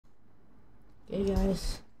Hey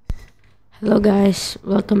guys, hello guys,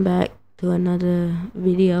 welcome back to another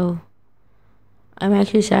video. I'm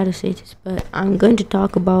actually sad to say this, but I'm going to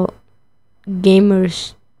talk about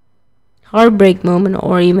gamers' heartbreak moment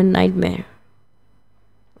or even nightmare.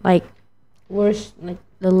 Like, worst, like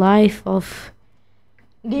the life of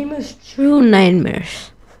gamers' true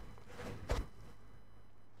nightmares.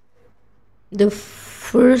 The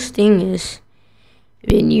first thing is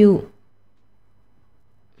when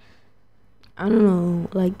I don't know,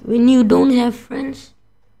 like when you don't have friends,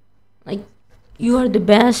 like you are the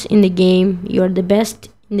best in the game, you are the best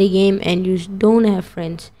in the game, and you don't have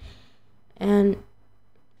friends. And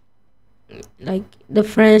like the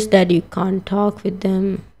friends that you can't talk with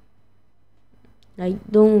them, like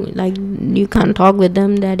don't like you can't talk with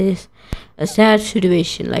them, that is a sad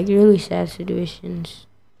situation, like really sad situations.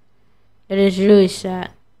 It is really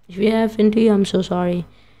sad. If you happen to you, I'm so sorry.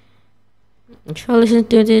 If you listen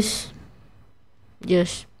to this,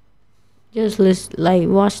 just listen, like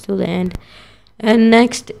watch till the end. And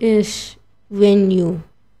next is when you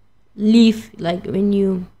leave, like when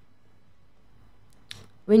you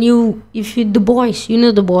if you the boys, you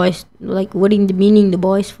know the boys, like what in the meaning the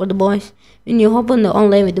boys for the boys, when you hop on the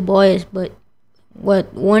online with the boys, but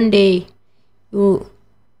what one day you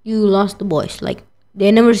you lost the boys, like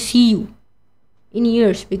they never see you in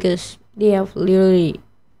years because they have literally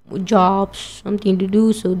jobs, something to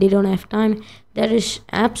do, so they don't have time. That is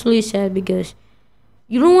absolutely sad because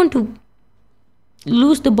you don't want to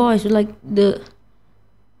lose the boys, like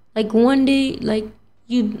one day, like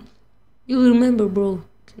you you remember, bro,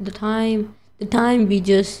 the time we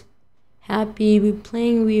just happy, we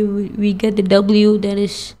playing, we get the W.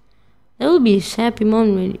 That will be a happy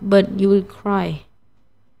moment, but you will cry.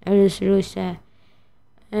 That is really sad.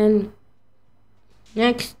 And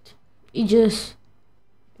next, it just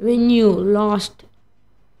when you lost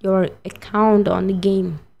your account on the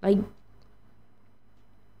game, like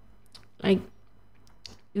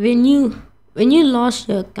when you lost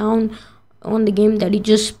your account on the game that you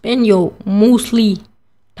just spend your mostly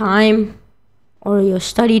time or your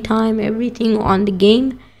study time, everything on the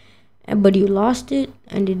game, but you lost it,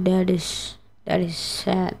 and that is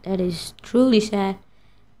sad. That is truly sad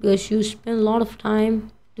because you spend a lot of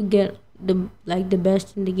time to get the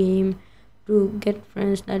best in the game, to get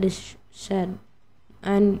friends. That is sad,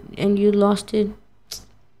 and you lost it.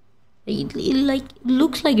 It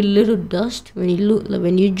looks like a little dust when you look, like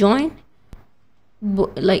when you join,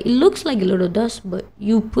 but like it looks like a little dust, but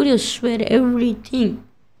you put your sweat, everything,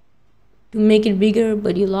 to make it bigger,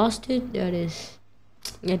 but you lost it. That is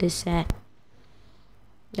sad.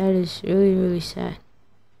 That is really really sad.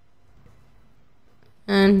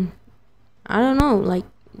 And I don't know, like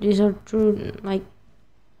these are true, like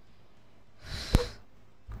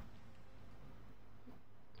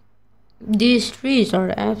these trees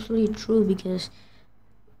are absolutely true because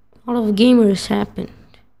a lot of gamers happen.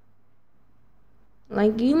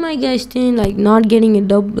 Like you might guys think like not getting a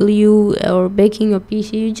W or breaking a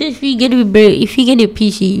PC. You just if you get a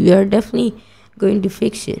PC, you are definitely going to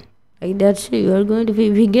fix it. Like that's it. You are going to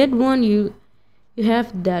if you get one, you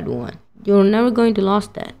have that one. You're never going to lose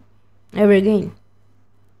that ever again.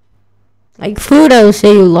 Like food, I would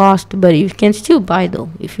say you lost, but you can still buy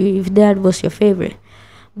though if that was your favorite.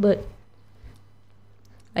 But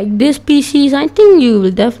like this PCs, I think you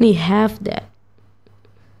will definitely have that.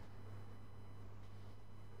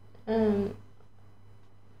 Um,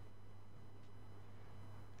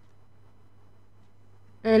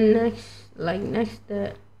 and next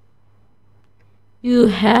that you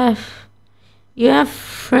have you have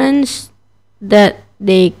friends that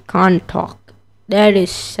they can't talk. That is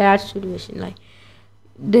sad situation. Like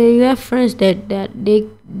you have friends that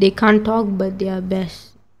they can't talk, but they are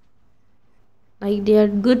best. Like they are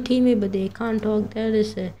good teammate, but they can't talk. That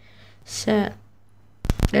is a sad.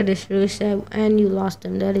 That is really sad, and you lost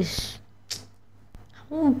them. That is,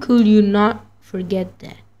 how could you not forget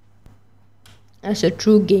that as a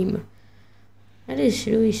true gamer? That is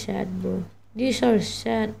really sad, bro. These are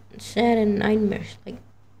sad and nightmares. Like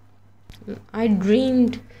I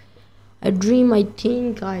dreamed, I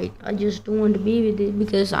think I just don't want to be with it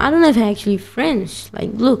because I don't have actually friends.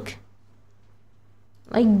 Like look,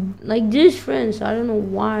 like these friends, I don't know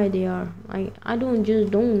why they are. Like I don't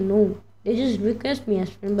know. They just request me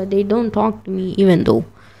as friend, but they don't talk to me even though.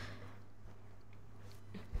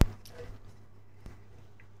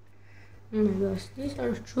 Oh my gosh, these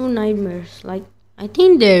are true nightmares. Like I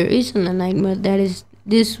think there isn't a nightmare that is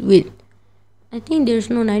this with. I think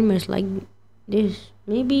there's no nightmares like this.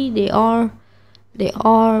 Maybe they are,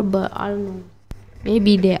 but I don't know.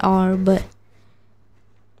 Maybe they are, but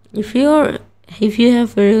if you're if you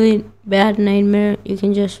have a really bad nightmare, you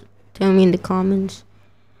can just tell me in the comments.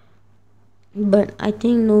 But I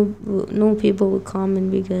think no people will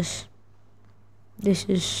comment because this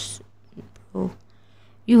is, oh,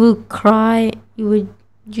 you will cry. You would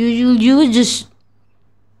just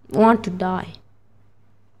want to die.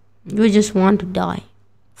 You would just want to die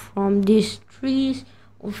from these trees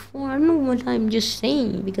or from, I don't know what I'm just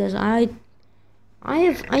saying, because I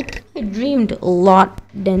think I dreamed a lot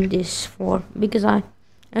than this for, because I,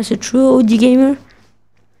 as a true OG gamer,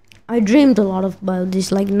 I dreamed a lot about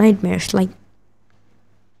this, like nightmares, like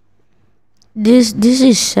this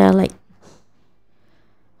is like,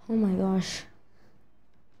 oh my gosh,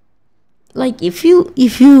 like if you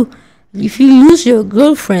lose your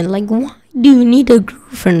girlfriend, like why do you need a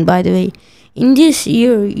girlfriend? By the way, in this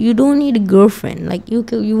year you don't need a girlfriend. Like you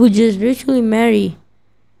would just literally marry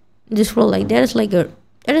this world. Like that is like a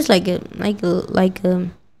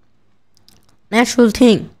natural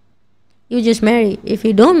thing. You just marry. If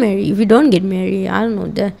you don't get married, I don't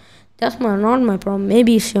know, that's not my problem.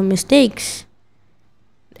 Maybe it's your mistakes.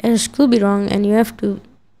 It could be wrong, and you have to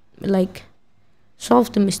like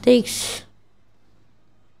solve the mistakes.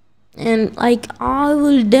 And like I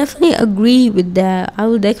will definitely agree with that. I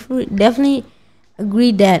will definitely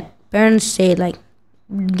agree that parents say like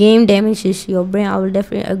game damages your brain. I will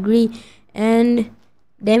definitely agree, and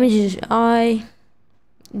damages I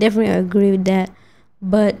definitely agree with that.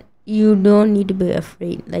 But you don't need to be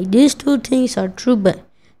afraid. Like these two things are true, but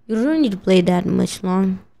you don't need to play that much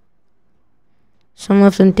long. Some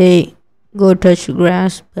of them they go touch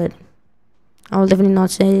grass, but I will definitely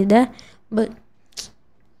not say that. But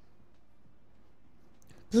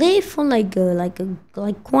play for like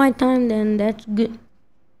quiet time, then that's good.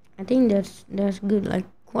 I think that's good. Like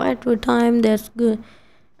quiet for time, that's good.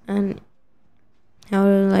 And how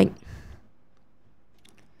like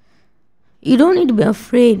you don't need to be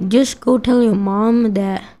afraid. Just go tell your mom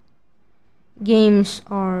that games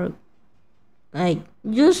are like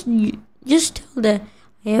just tell that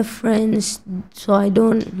I have friends, so I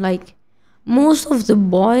don't like, most of the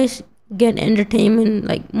boys get entertainment,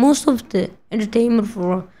 like most of the entertainment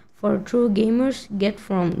for true gamers get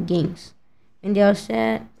from games. And they are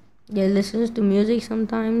sad, they listen to music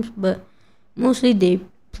sometimes, but mostly they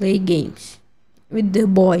play games with the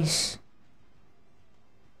boys.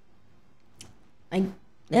 Like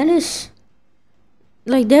that is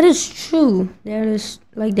that is true. That is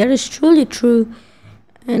truly true.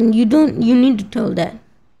 And you need to tell that.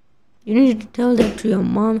 You need to tell that to your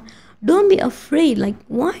mom. Don't be afraid. Like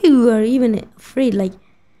why you are even afraid? Like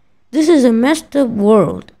this is a messed up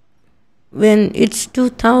world. When it's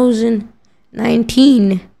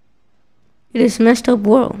 2019, it is messed up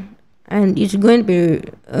world, and it's going to be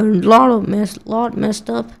a lot messed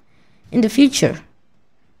up in the future,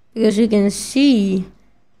 because you can see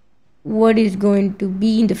what is going to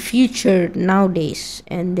be in the future nowadays,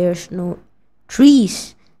 and there's no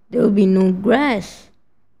trees, there will be no grass.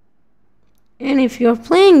 And if you're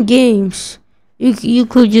playing games, you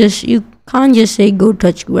can't just say go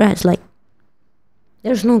touch grass. Like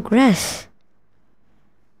there's no grass.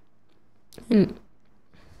 And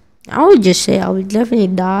I would just say I would definitely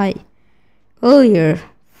die earlier.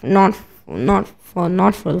 Not for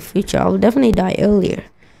the future. I would definitely die earlier,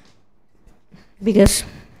 because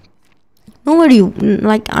nobody,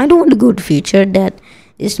 like I don't want to go to future that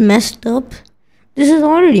is messed up. This is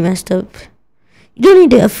already messed up. You don't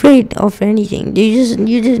need to afraid of anything.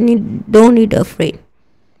 You just don't need to afraid.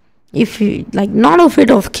 If you like not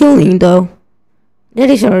afraid of killing though, that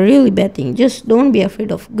is a really bad thing. Just don't be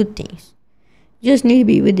afraid of good things. You just need to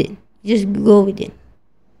be with it. Just go with it.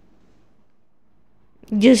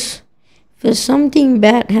 Just if something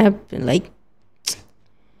bad happen, like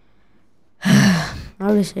how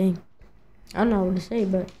to say, I don't know what to say,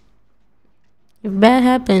 but if bad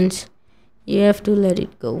happens, you have to let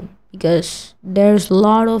it go, because there's a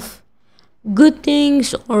lot of good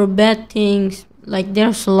things or bad things. Like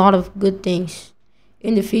there's a lot of good things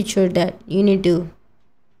in the future that you need to,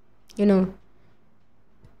 you know,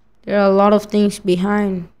 there are a lot of things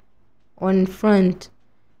behind or in front,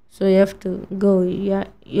 so you have to go. Yeah,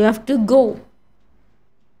 you have to go.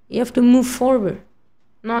 You have to move forward,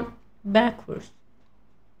 not backwards.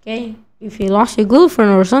 Okay, if you lost your girlfriend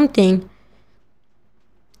or something,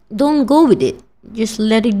 don't go with it. Just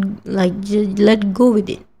let it, just let go with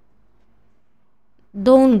it.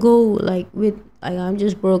 Don't go like with like I'm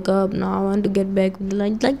just broke up now, I want to get back with,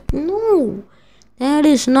 like no, that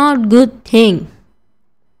is not good thing.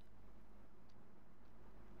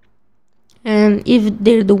 And if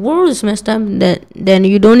the world is messed up, then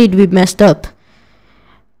you don't need to be messed up.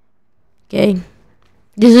 Okay,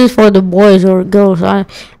 This is for the boys or girls.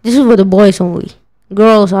 This is for the boys only.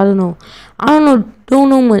 Girls, I don't know. I don't know. Don't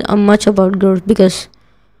know much about girls because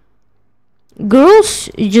girls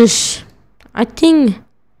just. I think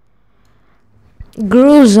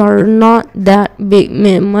girls are not that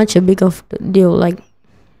much a big of the deal. Like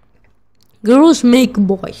girls make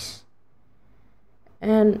boys,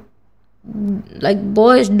 and like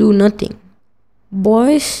boys do nothing.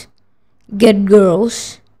 Boys get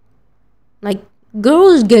girls, like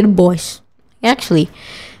girls get boys. Actually,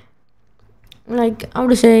 like I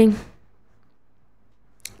would say,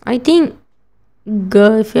 I think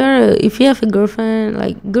girl, if you have a girlfriend,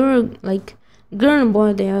 girl and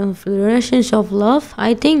boy, they have relations of love.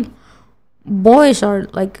 I think boys are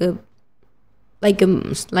like I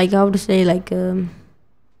would say like a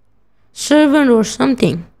servant or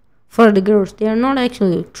something for the girls. They are not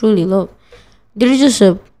actually truly love. They're just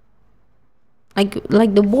a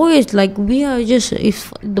like the boys, like we are just,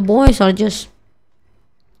 if the boys are just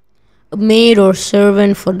a maid or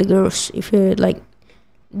servant for the girls. If you're like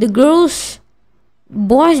the girls,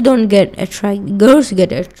 boys don't get attracted, girls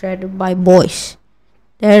get attracted by boys.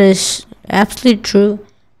 That is absolutely true.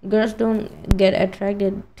 Girls don't get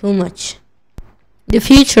attracted too much. The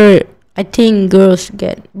future, I think girls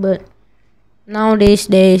get, but nowadays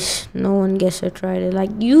days no one gets attracted.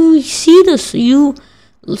 Like you see this, you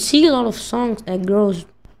see a lot of songs that girls,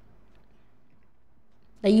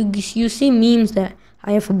 like you see memes that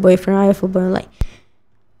I have a boyfriend, I have a boyfriend. Like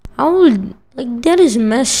I would, like that is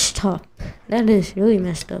messed up. That is really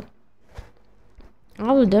messed up.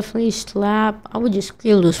 I would definitely slap. I would just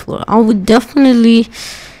kill this world. I would definitely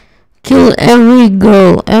kill every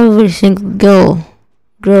girl, every single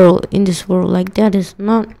girl in this world. Like that is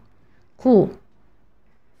not cool.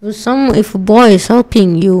 If a boy is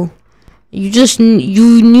helping you, you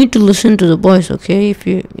need to listen to the boys. Okay, if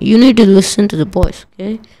you need to listen to the boys.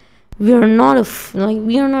 Okay, we are not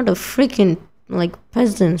we are not a freaking like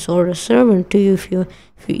peasants or a servant to you.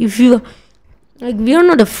 If you like, we are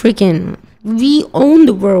not a freaking, we own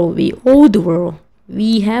the world, we own the world,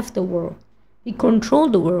 we have the world, we control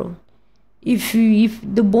the world. If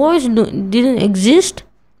the boys didn't exist,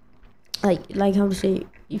 like how to say,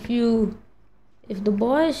 if you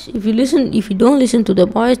don't listen to the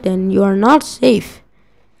boys, then you are not safe.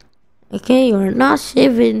 Okay, you are not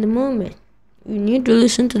safe in the moment. You need to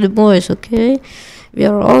listen to the boys. Okay,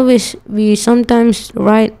 we sometimes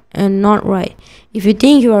right and not right. If you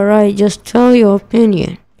think you are right, just tell your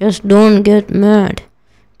opinion. Just don't get mad.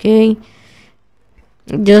 Okay,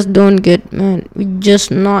 just don't get mad. We're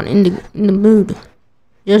just not in the mood.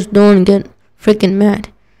 Just don't get freaking mad.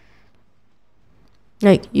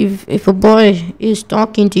 Like if a boy is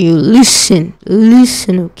talking to you, listen,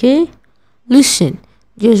 okay? Listen.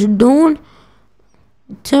 Just don't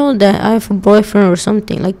tell that I have a boyfriend or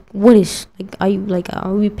something. Like what is,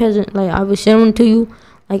 are we peasant, like are we servant to you?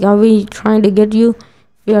 Like are we trying to get you?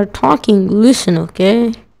 We are talking, listen,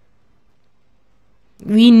 okay?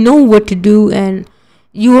 We know what to do, and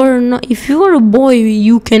you are not, if you are a boy,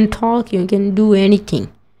 you can talk, you can do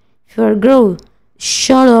anything. If you are a girl,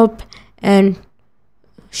 shut up and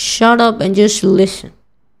just listen.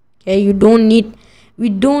 Okay, we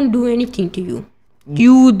don't do anything to you.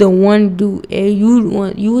 You the one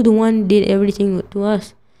did everything to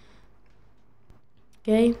us.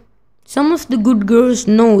 Okay, some of the good girls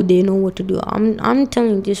they know what to do. I'm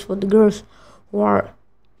telling this for the girls who are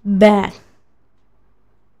bad,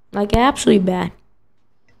 like absolutely bad.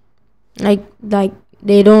 Like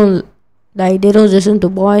they don't listen to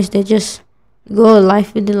boys. They just go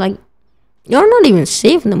life with it. Like you're not even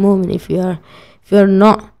safe in the moment if you're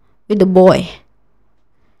not with the boy.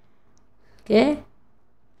 Okay,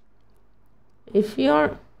 if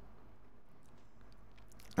you're,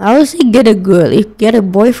 I would say get a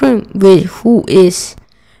boyfriend with who is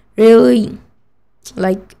really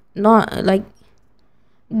like not like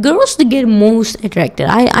girls to get most attracted.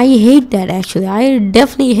 I hate that actually. I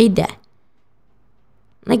definitely hate that.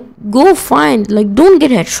 Like go find, like don't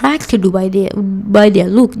get attracted by their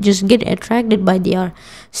look. Just get attracted by their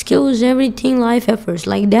skills, everything, life efforts.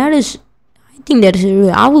 Like that is, I think that is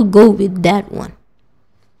real. I would go with that one.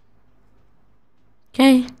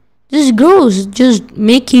 Okay, this girls just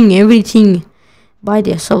making everything by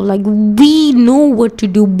themselves. Like we know what to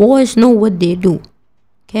do. Boys know what they do.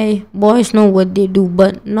 Okay, boys know what they do,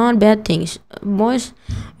 but not bad things. Boys,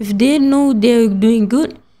 if they know they're doing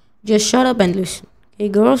good, just shut up and listen. Okay,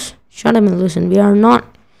 girls, shut up and listen. We are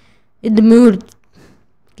not in the mood.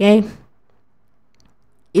 Okay,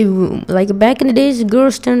 if like back in the days,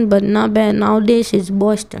 girls' turn, but not bad. Nowadays, it's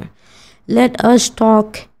boys' turn. Let us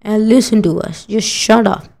talk and listen to us. Just shut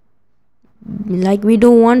up. Like, we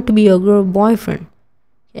don't want to be your girl boyfriend.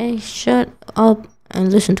 Okay, shut up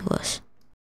and listen to us.